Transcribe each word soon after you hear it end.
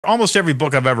Almost every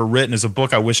book I've ever written is a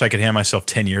book I wish I could hand myself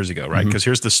 10 years ago, right? Because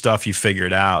here's the stuff you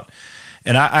figured out.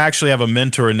 And I actually have a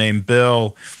mentor named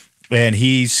Bill, and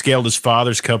he scaled his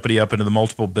father's company up into the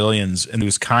multiple billions, and he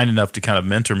was kind enough to kind of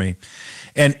mentor me.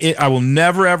 And I will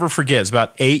never, ever forget, it's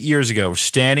about 8 years ago,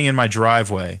 standing in my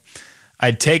driveway.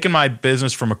 I'd taken my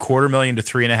business from $250,000 to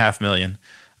 $3.5 million.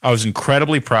 I was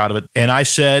incredibly proud of it. And I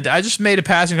said, I just made a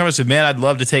passing comment. I said, man, I'd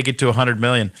love to take it to 100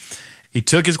 million. He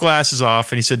took his glasses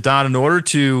off and he said, Don, in order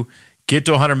to get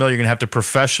to 100 million, you're going to have to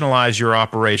professionalize your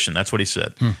operation. That's what he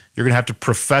said. You're going to have to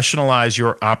professionalize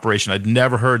your operation. I'd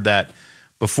never heard that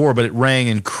before, but it rang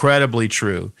incredibly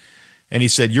true. And he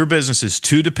said, your business is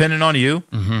too dependent on you.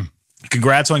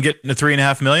 Congrats on getting to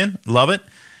 3.5 million. Love it.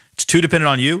 It's too dependent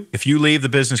on you. If you leave, the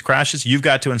business crashes. You've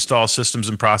got to install systems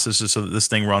and processes so that this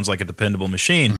thing runs like a dependable machine.